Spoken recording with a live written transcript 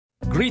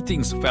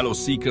Greetings, fellow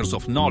seekers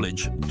of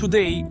knowledge.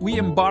 Today, we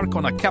embark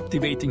on a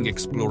captivating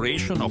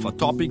exploration of a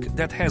topic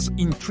that has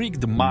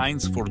intrigued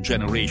minds for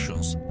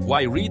generations: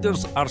 why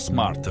readers are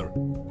smarter.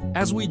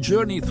 As we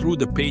journey through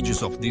the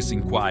pages of this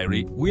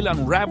inquiry, we'll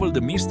unravel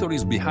the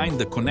mysteries behind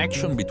the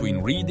connection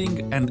between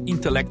reading and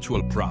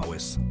intellectual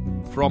prowess.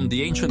 From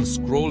the ancient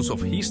scrolls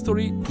of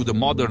history to the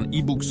modern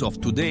ebooks of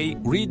today,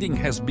 reading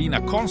has been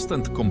a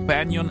constant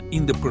companion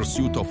in the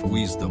pursuit of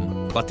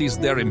wisdom. But is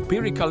there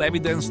empirical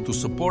evidence to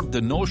support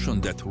the notion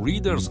that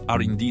readers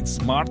are indeed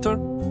smarter?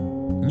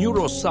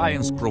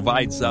 Neuroscience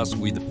provides us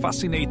with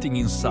fascinating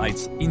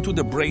insights into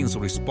the brain's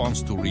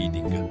response to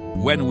reading.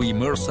 When we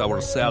immerse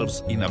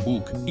ourselves in a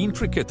book,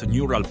 intricate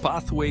neural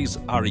pathways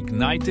are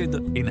ignited,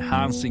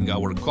 enhancing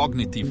our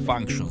cognitive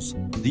functions.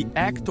 The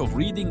act of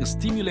reading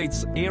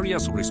stimulates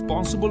areas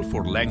responsible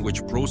for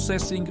language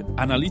processing,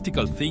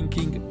 analytical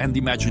thinking, and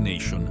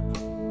imagination.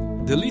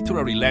 The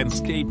literary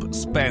landscape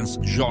spans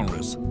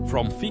genres,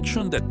 from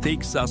fiction that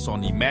takes us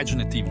on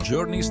imaginative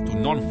journeys to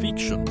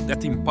non-fiction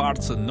that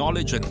imparts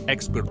knowledge and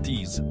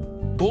expertise.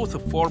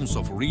 Both forms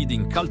of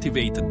reading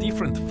cultivate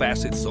different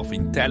facets of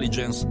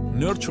intelligence,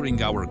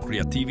 nurturing our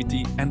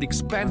creativity and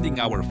expanding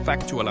our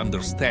factual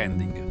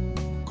understanding.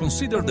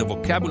 Consider the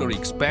vocabulary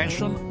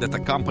expansion that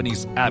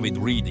accompanies avid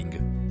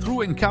reading.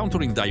 Through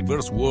encountering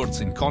diverse words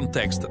in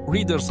context,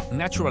 readers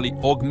naturally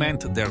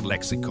augment their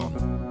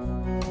lexicon.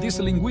 This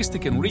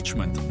linguistic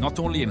enrichment not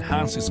only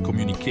enhances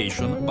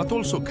communication, but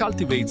also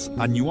cultivates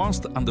a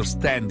nuanced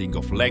understanding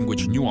of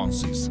language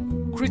nuances.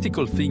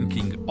 Critical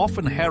thinking,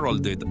 often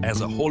heralded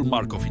as a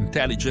hallmark of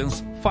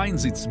intelligence,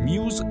 finds its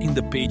muse in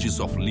the pages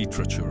of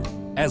literature.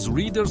 As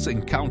readers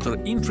encounter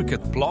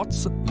intricate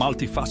plots,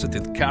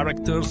 multifaceted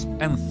characters,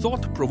 and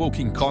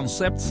thought-provoking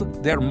concepts,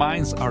 their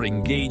minds are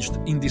engaged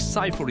in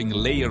deciphering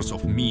layers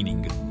of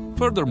meaning.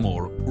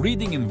 Furthermore,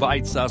 reading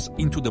invites us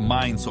into the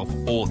minds of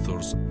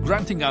authors,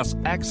 granting us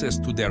access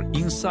to their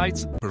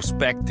insights,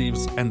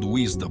 perspectives, and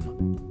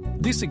wisdom.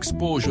 This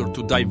exposure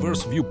to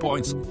diverse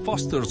viewpoints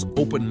fosters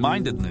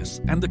open-mindedness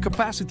and the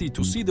capacity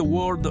to see the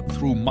world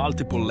through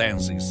multiple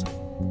lenses.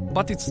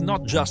 But it's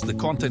not just the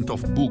content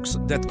of books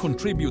that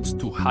contributes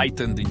to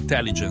heightened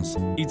intelligence,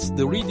 it's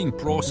the reading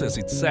process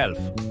itself.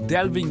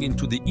 Delving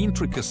into the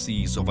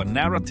intricacies of a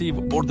narrative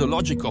or the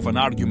logic of an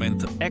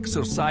argument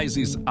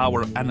exercises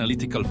our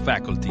analytical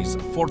faculties,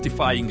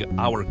 fortifying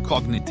our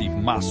cognitive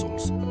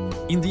muscles.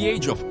 In the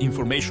age of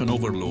information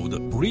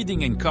overload,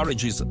 reading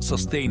encourages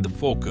sustained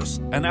focus,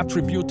 an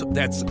attribute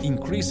that's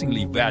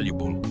increasingly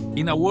valuable.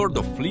 In a world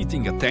of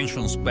fleeting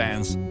attention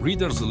spans,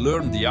 readers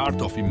learn the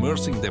art of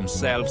immersing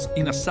themselves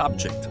in a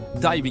subject,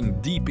 diving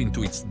deep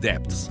into its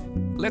depths.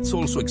 Let's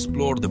also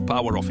explore the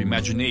power of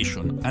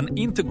imagination, an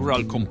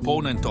integral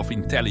component of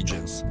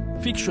intelligence.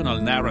 Fictional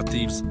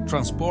narratives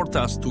transport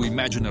us to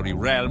imaginary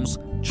realms,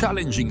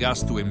 challenging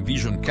us to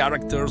envision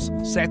characters,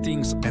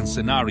 settings, and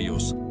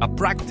scenarios, a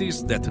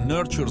practice that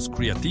nurtures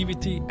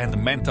creativity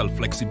and mental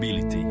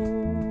flexibility.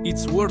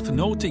 It's worth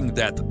noting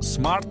that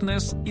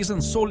smartness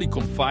isn't solely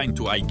confined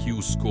to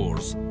IQ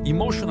scores.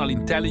 Emotional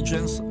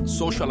intelligence,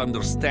 social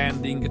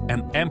understanding,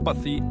 and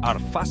empathy are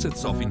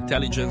facets of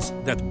intelligence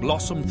that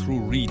blossom through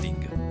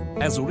reading.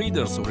 As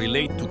readers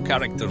relate to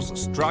characters'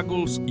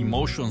 struggles,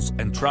 emotions,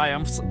 and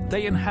triumphs,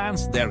 they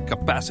enhance their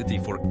capacity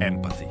for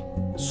empathy.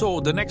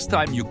 So, the next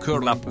time you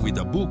curl up with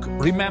a book,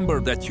 remember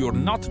that you're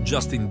not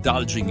just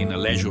indulging in a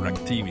leisure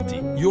activity,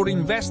 you're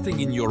investing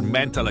in your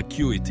mental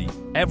acuity.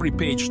 Every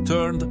page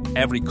turned,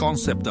 every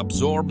concept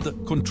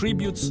absorbed,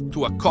 contributes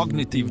to a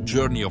cognitive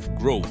journey of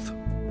growth.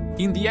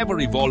 In the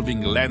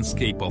ever-evolving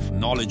landscape of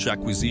knowledge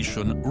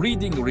acquisition,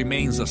 reading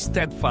remains a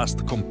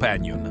steadfast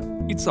companion.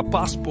 It's a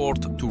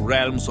passport to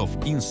realms of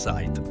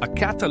insight, a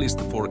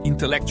catalyst for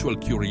intellectual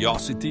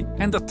curiosity,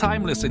 and a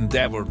timeless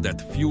endeavor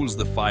that fuels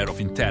the fire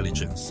of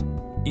intelligence.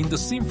 In the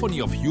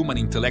symphony of human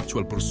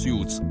intellectual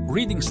pursuits,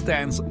 reading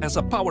stands as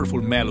a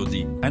powerful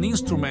melody, an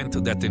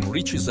instrument that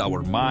enriches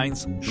our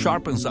minds,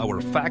 sharpens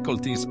our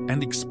faculties,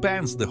 and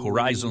expands the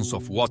horizons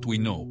of what we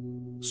know.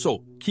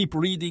 So, keep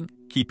reading,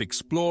 keep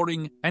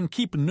exploring, and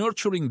keep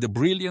nurturing the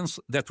brilliance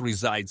that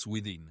resides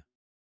within.